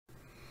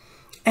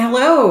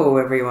Hello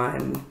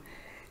everyone.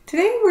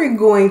 Today we're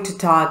going to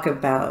talk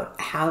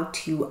about how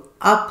to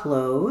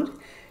upload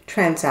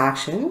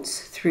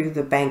transactions through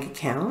the bank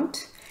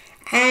account.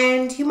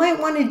 And you might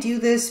want to do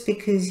this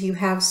because you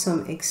have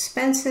some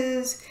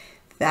expenses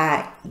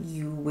that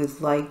you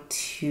would like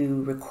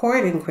to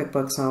record in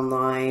QuickBooks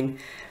Online,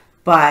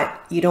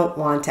 but you don't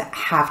want to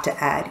have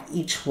to add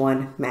each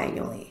one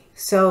manually.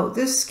 So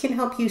this can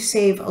help you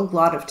save a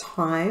lot of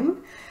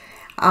time.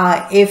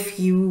 If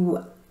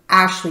you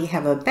actually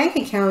have a bank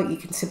account, you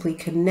can simply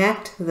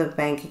connect the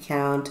bank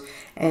account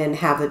and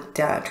have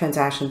the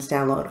transactions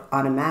download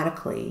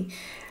automatically.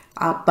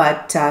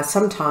 But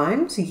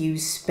sometimes you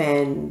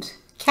spend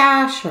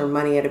cash or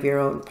money out of your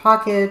own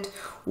pocket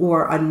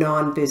or a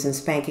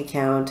non-business bank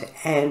account,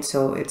 and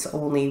so it's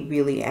only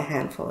really a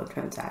handful of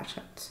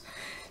transactions.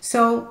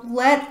 So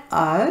let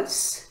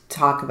us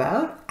talk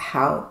about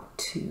how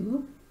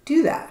to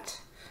do that.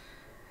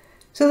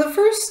 So the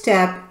first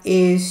step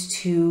is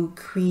to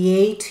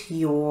create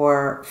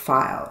your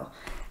file.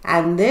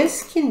 And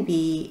this can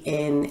be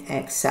in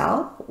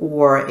Excel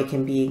or it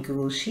can be in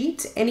Google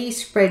Sheets, any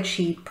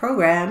spreadsheet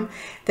program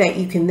that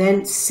you can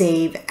then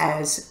save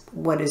as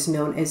what is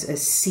known as a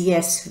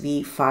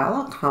CSV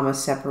file, a comma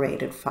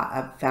separated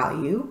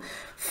value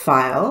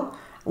file,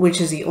 which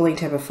is the only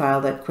type of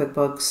file that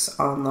QuickBooks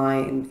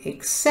Online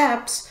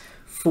accepts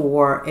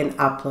for an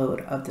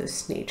upload of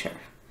this nature.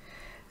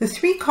 The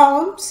three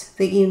columns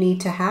that you need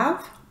to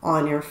have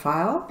on your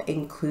file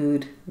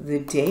include the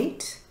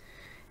date,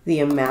 the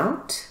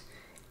amount,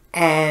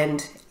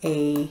 and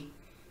a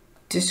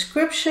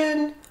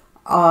description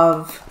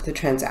of the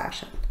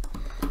transaction.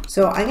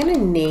 So I'm going to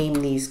name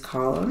these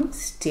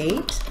columns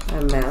date,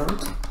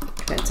 amount,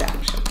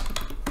 transaction.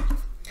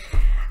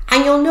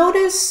 And you'll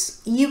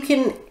notice you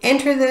can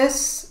enter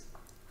this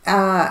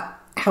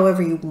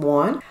however you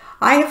want.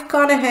 I have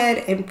gone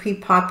ahead and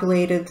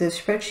pre-populated the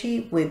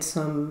spreadsheet with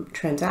some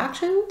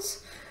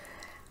transactions.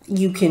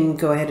 You can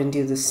go ahead and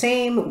do the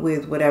same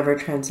with whatever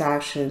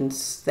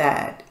transactions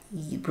that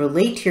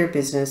relate to your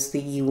business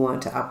that you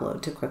want to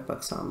upload to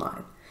QuickBooks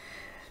Online.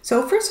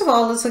 So first of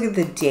all, let's look at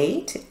the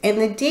date, and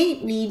the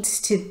date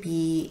needs to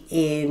be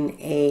in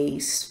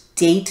a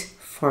date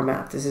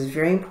format. This is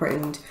very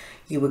important.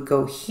 You would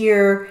go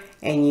here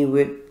and you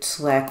would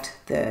select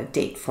the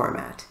date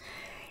format.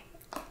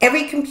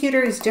 Every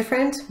computer is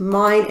different.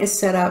 Mine is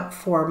set up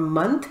for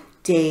month,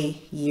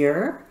 day,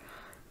 year,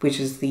 which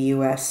is the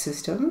US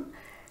system.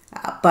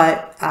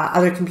 But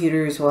other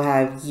computers will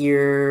have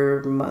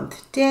year,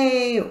 month,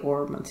 day,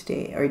 or month,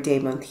 day, or day,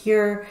 month,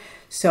 year.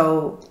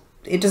 So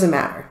it doesn't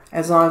matter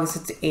as long as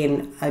it's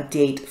in a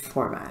date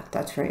format.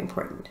 That's very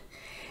important.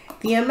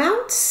 The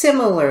amount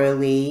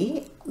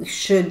similarly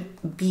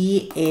should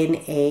be in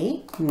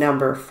a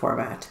number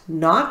format,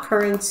 not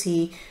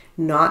currency,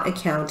 not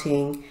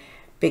accounting,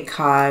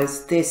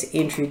 because this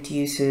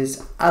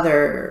introduces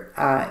other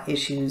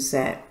issues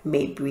that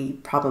may be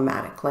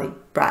problematic,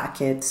 like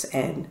brackets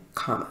and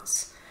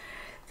commas.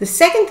 The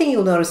second thing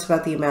you'll notice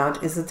about the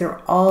amount is that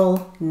they're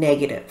all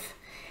negative.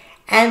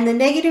 And the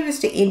negative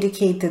is to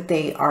indicate that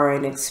they are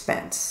an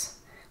expense.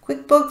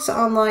 QuickBooks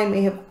Online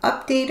may have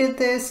updated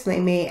this. They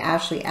may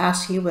actually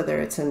ask you whether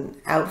it's an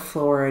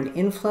outflow or an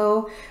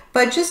inflow.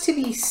 But just to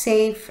be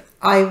safe,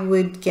 I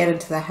would get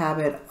into the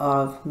habit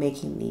of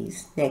making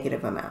these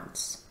negative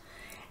amounts.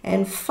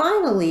 And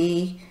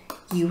finally,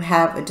 you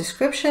have a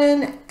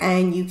description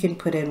and you can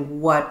put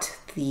in what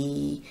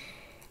the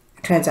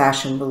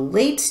transaction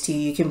relates to.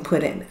 You can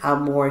put in a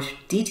more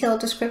detailed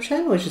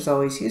description, which is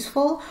always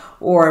useful,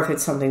 or if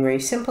it's something very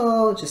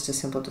simple, just a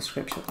simple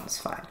description is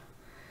fine.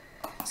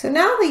 So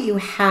now that you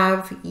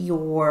have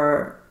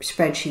your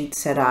spreadsheet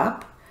set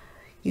up,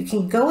 you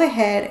can go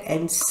ahead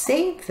and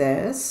save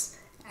this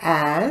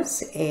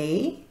as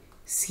a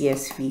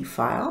CSV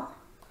file.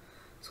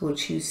 So we'll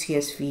choose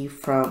CSV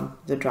from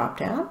the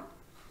drop-down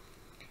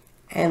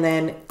and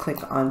then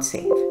click on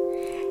Save.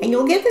 And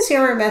you'll get this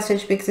error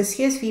message because the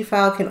CSV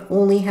file can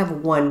only have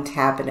one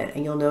tab in it.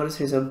 And you'll notice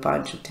there's a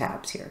bunch of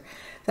tabs here.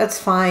 That's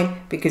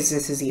fine because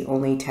this is the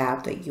only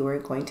tab that you are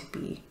going to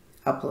be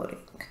uploading.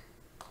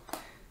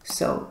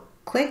 So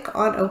click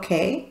on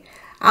OK.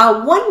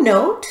 One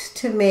note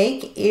to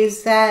make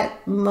is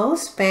that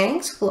most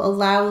banks will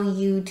allow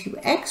you to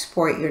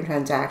export your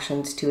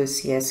transactions to a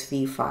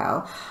CSV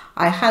file.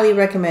 I highly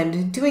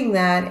recommend doing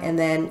that, and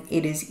then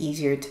it is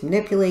easier to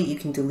manipulate. You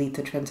can delete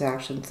the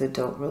transactions that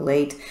don't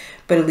relate,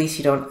 but at least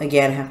you don't,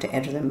 again, have to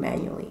enter them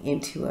manually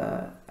into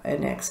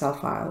an Excel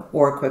file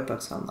or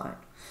QuickBooks Online.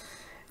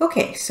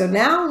 Okay, so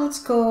now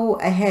let's go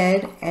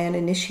ahead and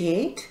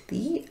initiate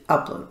the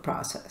upload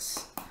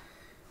process.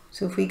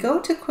 So if we go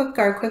to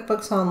our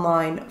QuickBooks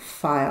Online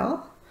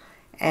file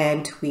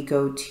and we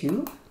go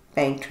to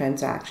Bank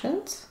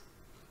Transactions,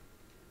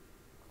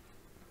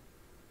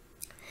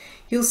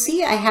 you'll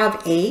see I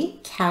have a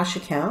cash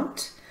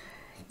account.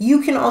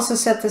 You can also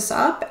set this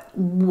up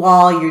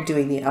while you're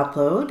doing the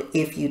upload.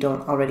 If you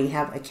don't already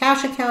have a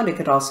cash account, it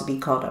could also be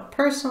called a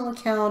personal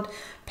account,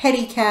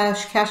 petty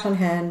cash, cash on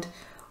hand,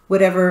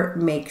 whatever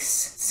makes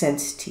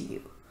sense to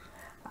you.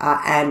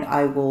 and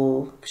I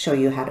will show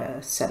you how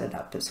to set it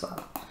up as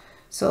well.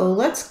 So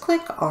let's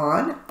click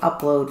on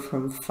Upload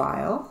from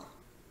File.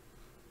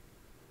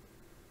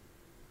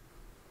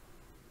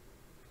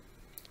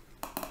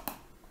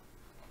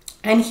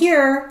 And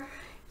here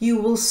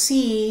you will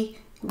see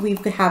we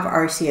have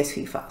our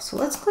CSV file. So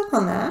let's click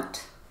on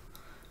that.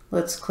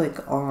 Let's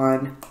click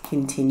on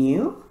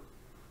Continue.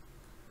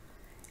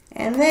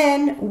 And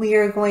then we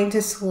are going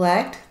to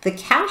select the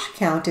cash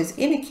account as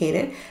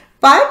indicated,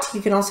 but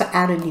you can also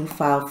add a new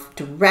file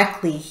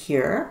directly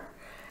here.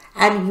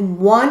 And you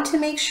want to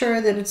make sure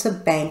that it's a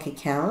bank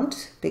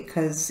account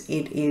because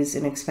it is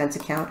an expense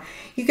account.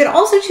 You can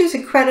also choose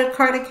a credit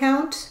card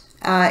account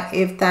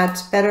if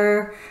that's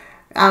better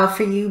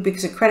for you,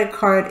 because a credit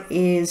card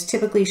is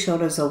typically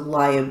shown as a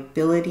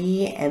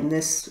liability, and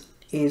this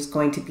is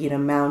going to be an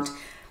amount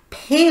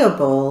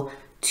payable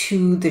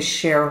to the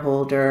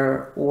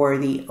shareholder or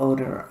the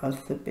owner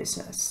of the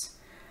business.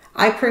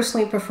 I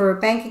personally prefer a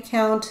bank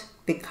account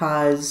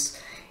because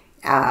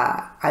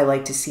I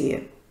like to see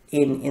it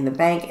in the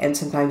bank, and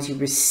sometimes you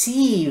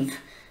receive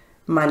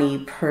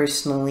money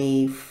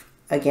personally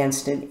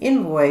against an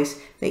invoice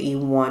that you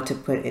want to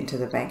put into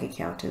the bank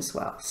account as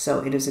well. So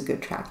it is a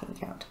good tracking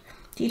account.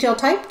 Detail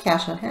type,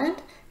 cash on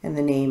hand, and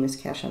the name is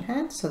cash on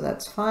hand, so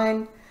that's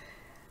fine.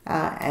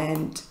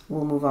 And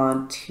we'll move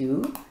on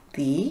to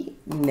the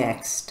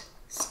next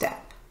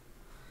step.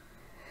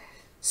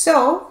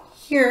 So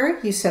here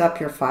you set up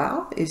your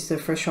file. Is the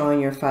first row in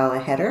your file a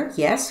header?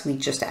 Yes, we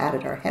just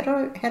added our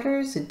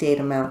headers, a date,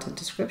 amount, and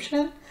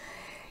description.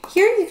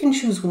 Here you can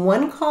choose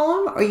one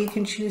column or you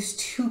can choose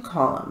two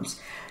columns.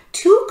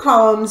 Two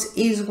columns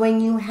is when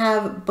you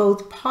have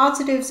both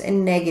positives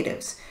and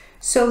negatives.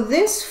 So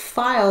this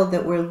file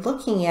that we're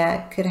looking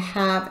at could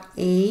have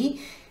a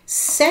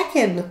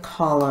second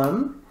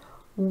column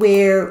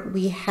where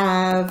we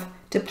have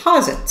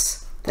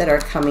deposits that are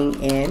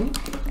coming in,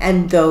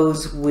 and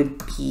those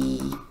would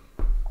be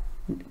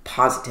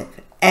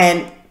positive.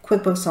 And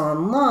QuickBooks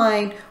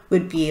Online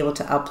would be able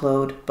to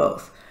upload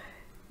both.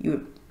 You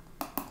would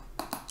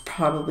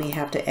probably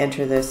have to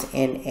enter this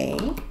in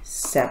a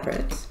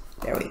separate,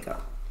 there we go.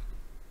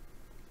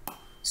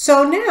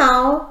 So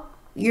now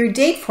your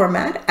date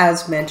format,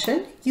 as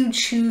mentioned, you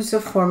choose a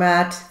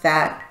format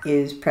that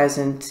is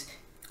present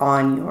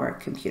on your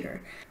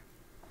computer.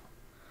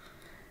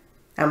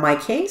 In my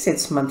case,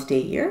 it's month, day,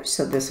 year,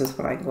 so this is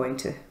what I'm going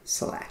to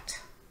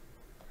select.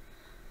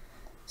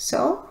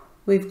 So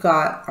we've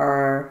got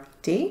our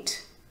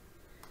date.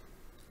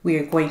 We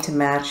are going to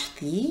match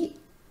the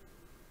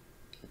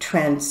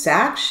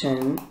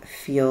transaction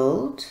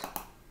field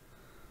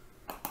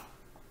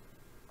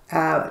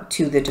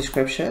to the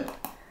description,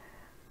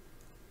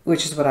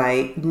 which is what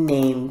I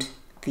named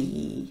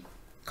the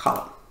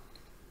column.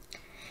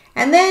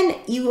 And then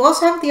you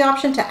also have the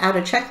option to add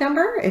a check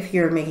number if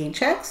you're making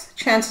checks.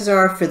 Chances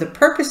are, for the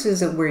purposes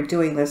that we're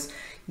doing this,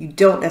 you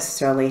don't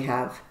necessarily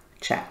have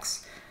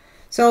checks.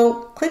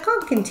 So click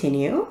on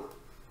Continue.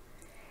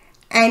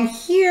 And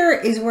here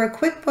is where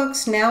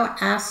QuickBooks now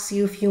asks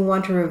you if you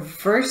want to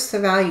reverse the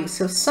value.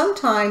 So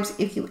sometimes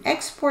if you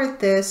export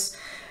this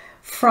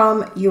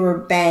from your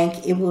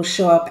bank, it will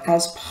show up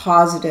as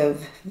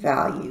positive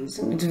values.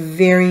 And it's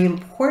very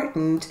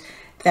important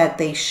that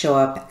they show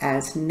up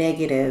as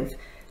negative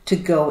to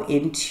go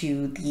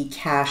into the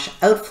cash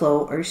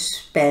outflow or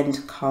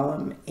spend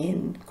column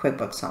in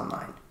QuickBooks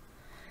Online.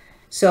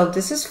 So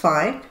this is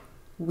fine.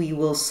 We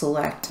will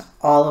select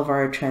all of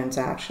our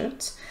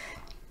transactions.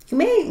 You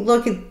may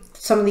look at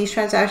some of these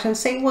transactions,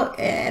 say, well,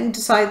 and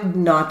decide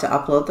not to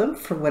upload them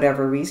for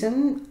whatever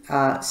reason.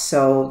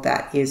 So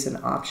that is an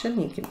option.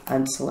 You can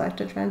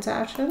unselect a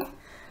transaction.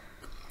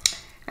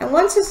 And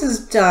once this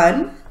is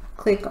done,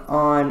 click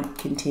on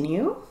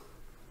Continue.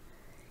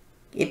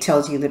 It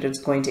tells you that it's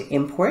going to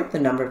import the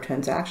number of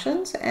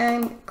transactions,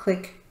 and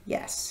click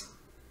Yes.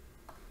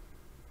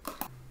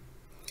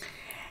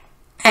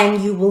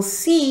 And you will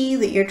see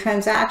that your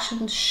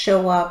transactions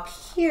show up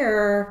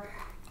here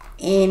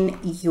in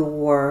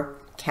your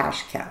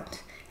cash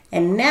account.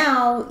 And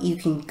now you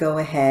can go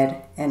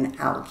ahead and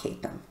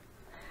allocate them.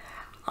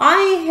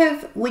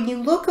 When you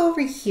look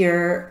over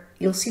here,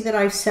 you'll see that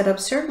I've set up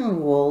certain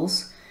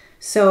rules.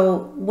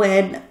 So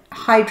when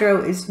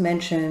hydro is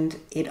mentioned,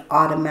 it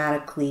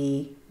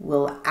automatically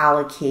will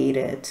allocate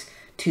it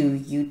to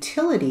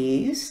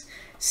utilities.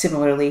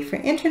 Similarly, for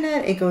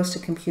internet, it goes to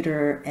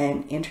computer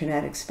and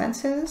internet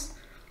expenses.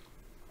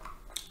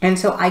 And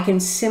so I can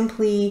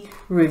simply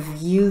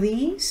review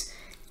these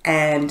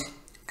and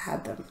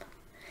add them.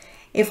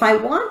 If I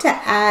want to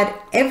add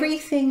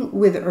everything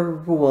with a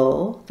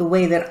rule, the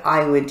way that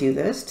I would do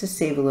this to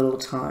save a little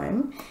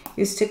time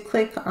is to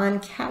click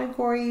on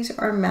categories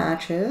or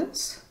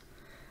matches.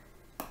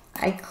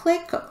 I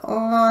click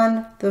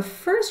on the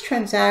first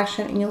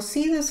transaction and you'll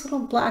see this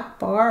little black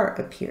bar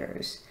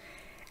appears.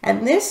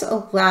 And this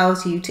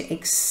allows you to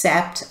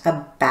accept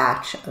a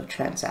batch of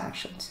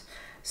transactions.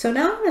 So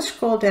now I'm going to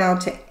scroll down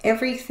to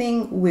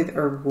everything with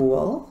a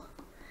rule.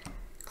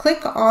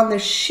 Click on the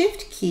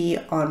Shift key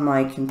on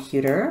my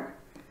computer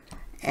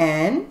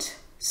and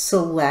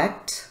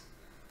select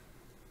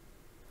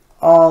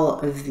all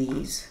of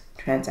these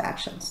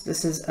transactions.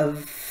 This is a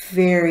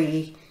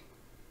very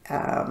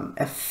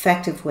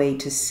effective way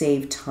to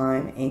save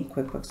time in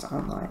QuickBooks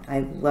Online.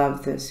 I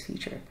love this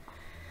feature.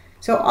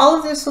 So all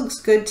of this looks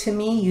good to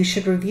me. You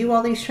should review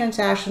all these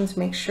transactions,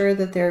 make sure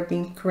that they're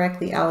being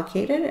correctly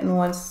allocated, and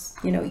once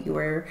you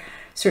are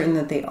certain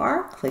that they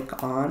are,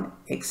 click on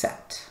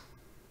Accept.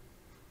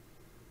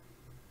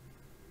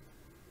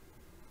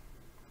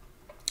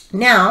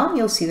 Now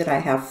you'll see that I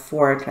have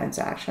 4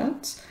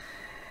 transactions.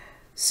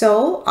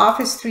 So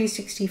Office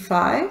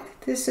 365,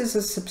 this is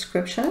a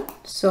subscription.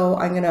 So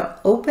I'm going to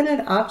open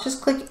it up.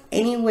 Just click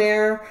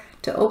anywhere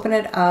to open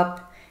it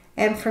up.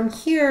 And from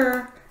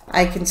here,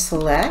 I can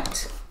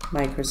select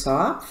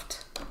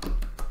Microsoft.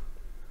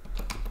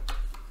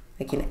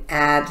 I can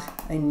add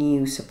a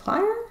new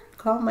supplier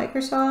called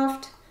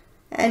Microsoft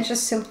and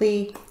just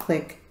simply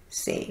click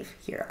Save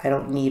here. I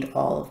don't need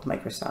all of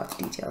Microsoft's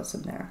details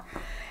in there.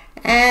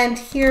 And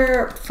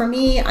here, for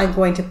me, I'm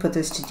going to put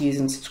this to dues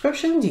and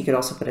subscriptions. You could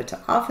also put it to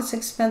office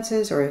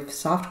expenses or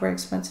software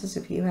expenses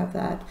if you have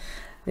that.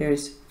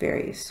 There's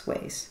various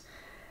ways.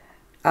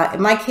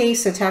 In my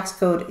case, the tax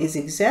code is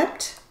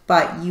exempt,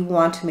 but you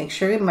want to make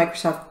sure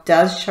Microsoft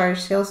does charge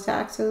sales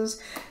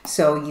taxes.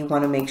 So you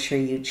want to make sure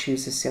you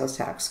choose a sales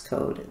tax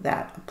code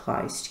that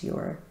applies to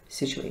your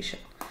situation.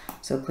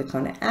 So click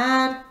on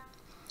Add,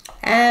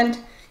 and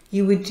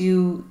you would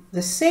do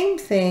the same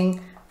thing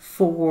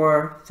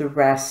for the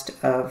rest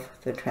of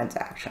the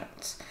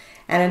transactions.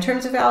 And in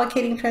terms of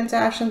allocating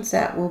transactions,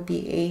 that will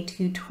be a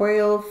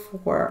tutorial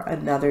for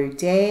another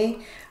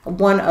day.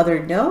 One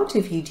other note,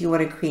 if you do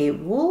want to create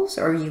rules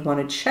or you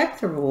want to check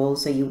the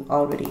rules that you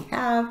already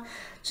have,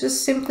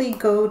 just simply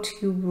go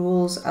to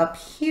Rules up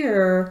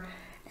here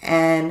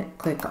and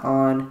click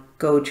on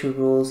Go to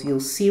Rules. You'll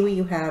see what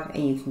you have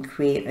and you can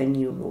create a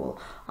new rule,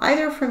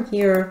 either from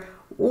here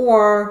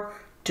or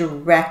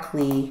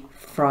directly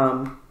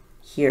from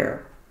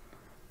here.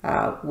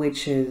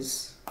 Which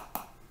is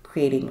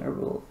creating a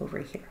rule over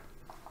here.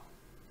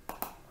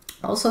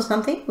 Also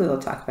something we will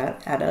talk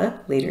about at a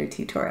later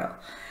tutorial.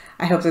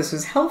 I hope this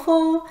was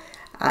helpful.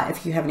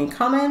 If you have any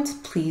comments,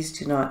 please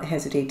do not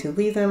hesitate to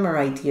leave them, or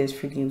ideas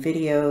for new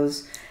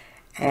videos.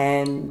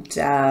 And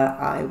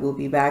I will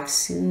be back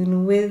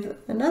soon with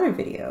another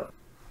video.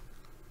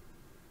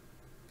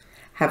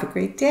 Have a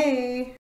great day.